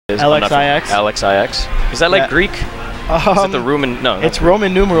LXIX. LXIX. Is that like Greek? Is it the Roman? No. It's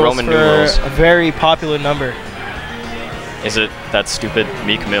Roman numerals a very popular number. Is it that stupid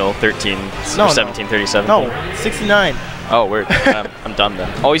Meek Mill 13 or 1737? No, 69. Oh, weird. I'm done then.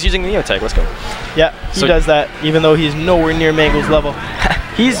 Oh, he's using Neotech. Let's go. Yeah, he does that even though he's nowhere near Mangle's level.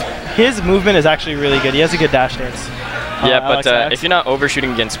 His movement is actually really good. He has a good dash dance. Yeah, but if you're not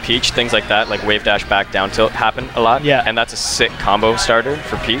overshooting against Peach, things like that, like wave dash back down tilt, happen a lot. Yeah. And that's a sick combo starter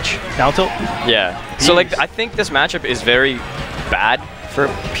for Peach. Down tilt? Yeah. Jeez. So like I think this matchup is very bad for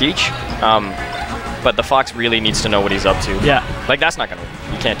Peach. But the Fox really needs to know what he's up to. Yeah. Like that's not gonna work.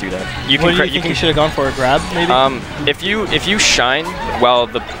 You can't do that. You think you should have gone for a grab, maybe? If you shine while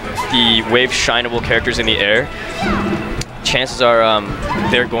the wave shineable characters in the air, chances are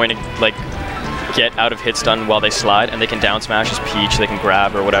they're going to like get out of hit stun while they slide, and they can down smash as Peach, they can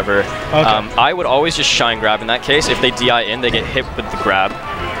grab or whatever. Okay. I would always just shine grab in that case. If they DI in, they get hit with the grab.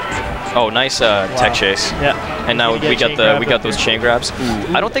 Oh, nice tech chase. Yeah. And now we got those chain grabs.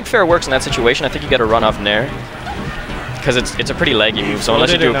 Ooh. I don't think fair works in that situation. I think you got to run off nair because it's a pretty laggy move. So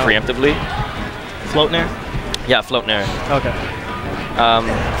unless you do it preemptively. Float nair? Yeah, float nair. Okay.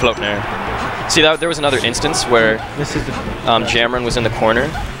 Float nair. See, there was another instance where Jamrun was in the corner,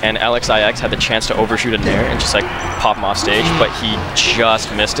 and LXIX had the chance to overshoot a nair and just like pop him off stage, but he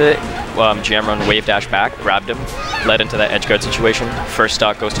just missed it. Jamrun wave dash back, grabbed him, led into that edge guard situation. First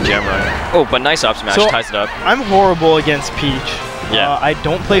stock goes to Jamrun. Oh, but nice up smash, ties it up. I'm horrible against Peach. Yeah. I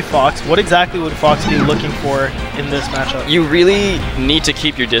don't play Fox. What exactly would Fox be looking for in this matchup? You really need to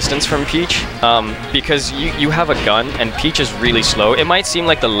keep your distance from Peach because you have a gun and Peach is really slow. It might seem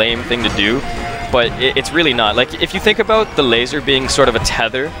like the lame thing to do, but it's really not. Like if you think about the laser being sort of a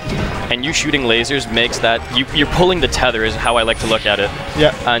tether and you shooting lasers makes that, you're pulling the tether is how I like to look at it.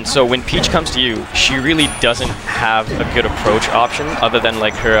 Yeah. And so when Peach comes to you, she really doesn't have a good approach option other than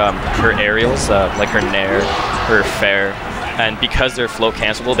like her aerials, like her nair, her fair. And because they're float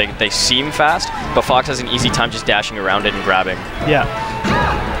cancelable, they seem fast, but Fox has an easy time just dashing around it and grabbing. Yeah.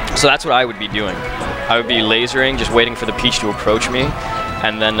 So that's what I would be doing. I would be lasering, just waiting for the Peach to approach me,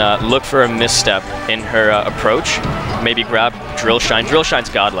 and then look for a misstep in her approach. Maybe grab Drill Shine. Drill Shine's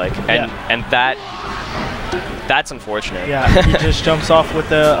godlike, and that's unfortunate. Yeah, he just jumps off with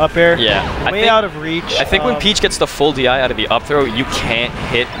the up air. Yeah. Way out of reach. I think when Peach gets the full DI out of the up throw, you can't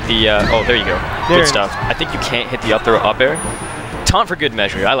hit the... oh, there you go. Good stuff. I think you can't hit the up throw up air. Taunt for good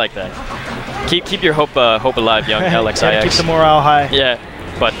measure. I like that. Keep your hope alive, young LXIX. Keep the morale high. Yeah,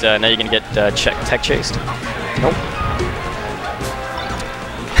 but now you're going to get tech chased. Nope.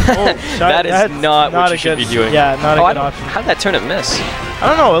 Oh, that is not what you should be doing. Yeah, not a good option. How'd that turnip miss? I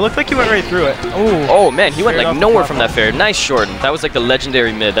don't know. It looked like he went right through it. Ooh. Oh, man. He went like nowhere from that fair. Nice shorten. That was like the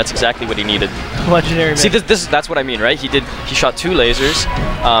legendary mid. That's exactly what he needed. Legendary mid. See, that's what I mean, right? He shot 2 lasers.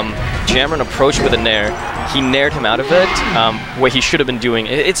 Jamrun approached with a nair. He nared him out of it. What he should have been doing.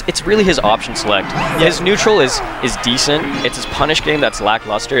 It's really his option select. Yeah. His neutral is decent. It's his punish game that's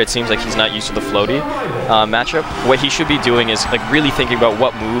lackluster. It seems like he's not used to the floaty matchup. What he should be doing is like really thinking about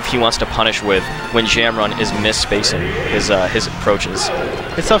what move he wants to punish with when Jamrun is misspacing his approaches.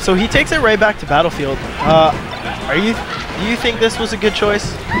 It's tough. So he takes it right back to Battlefield. Do you think this was a good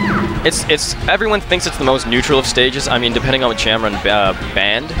choice? Everyone thinks it's the most neutral of stages. I mean, depending on what Jamrun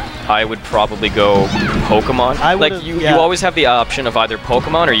banned, I would probably go Pokemon. Like you always have the option of either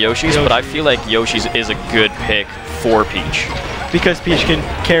Pokemon or Yoshi's, but I feel like Yoshi's is a good pick for Peach. Because Peach can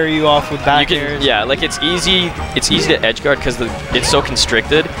carry you off with back airs. Yeah, like it's easy to edge guard because it's so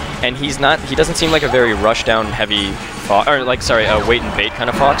constricted, and he doesn't seem like a very rush down heavy fox, or like a wait and bait kind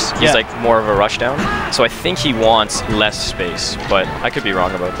of fox. He's like more of a rush down. So I think he wants less space, but I could be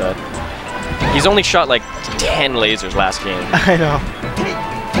wrong about that. He's only shot like 10 lasers last game. I know.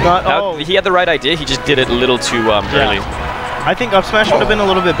 He had the right idea. He just did it a little too early. I think up smash would have been a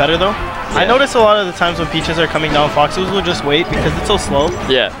little bit better though. Yeah. I notice a lot of the times when Peaches are coming down, Foxes will just wait because it's so slow.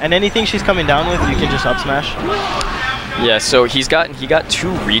 Yeah. And anything she's coming down with, you can just up smash. Yeah. So he got 2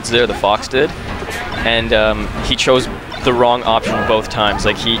 reads there. The Fox did, and he chose the wrong option both times.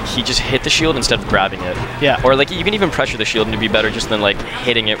 Like he just hit the shield instead of grabbing it. Yeah. Or like you can even pressure the shield and it'd be better just than like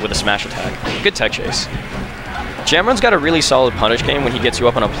hitting it with a smash attack. Good tech chase. Jamrun's got a really solid punish game when he gets you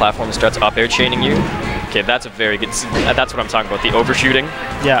up on a platform and starts up air chaining you. Okay, that's a very good. That's what I'm talking about. The overshooting.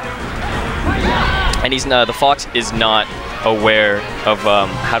 Yeah. And the Fox is not aware of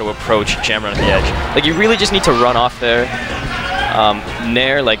how to approach Jamrun at the edge. Like you really just need to run off there.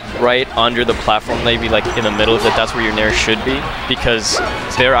 Nair like right under the platform, maybe like in the middle of it. That's where your Nair should be because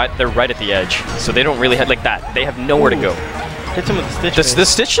they're right at the edge. So they don't really have like that. They have nowhere to go. Hits him with the stitch. The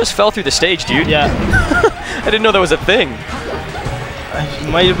stitch just fell through the stage, dude. Yeah. I didn't know that was a thing. It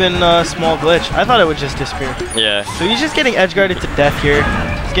might have been a small glitch. I thought it would just disappear. Yeah. So he's just getting edge guarded to death here.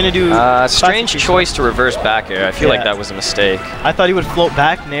 He's gonna do. Strange choice to reverse back air. I feel like that was a mistake. I thought he would float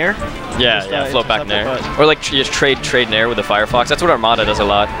back nair. Yeah, yeah, float back nair. Or like just trade nair with the Firefox. That's what Armada does a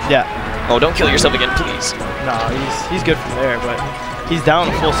lot. Yeah. Oh, don't kill yourself again, please. No, he's good from there, but he's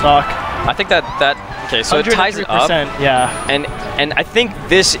down full stock. I think that okay, so it ties it up. Yeah. And I think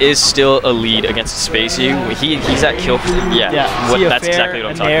this is still a lead against Spacey. He's at kill. Yeah. That's exactly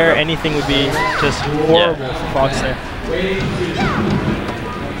what I'm talking about. Anything would be just horrible for Fox there.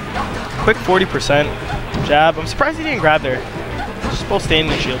 Quick 40% jab. I'm surprised he didn't grab there. Just both staying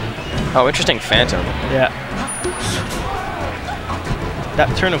in the shield. Oh, interesting Phantom. Yeah.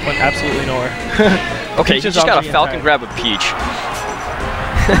 That turnip went absolutely nowhere. Okay, he just got a Falcon grab with Peach.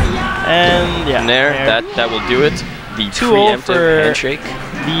 And yeah, Nair, that will do it. The preemptive handshake.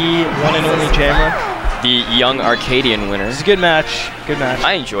 The one and only Jamrun. The young Arcadian winner. It's a good match. Good match.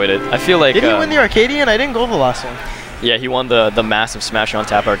 I enjoyed it. I feel like. Did he win the Arcadian? I didn't go the last one. Yeah, he won the massive Smash on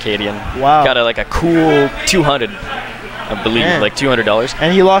Tap Arcadian. Wow. Got a cool 200, I believe, like $200.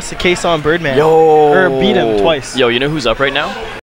 And he lost the case on Birdman. Yo. Or beat him twice. Yo, you know who's up right now?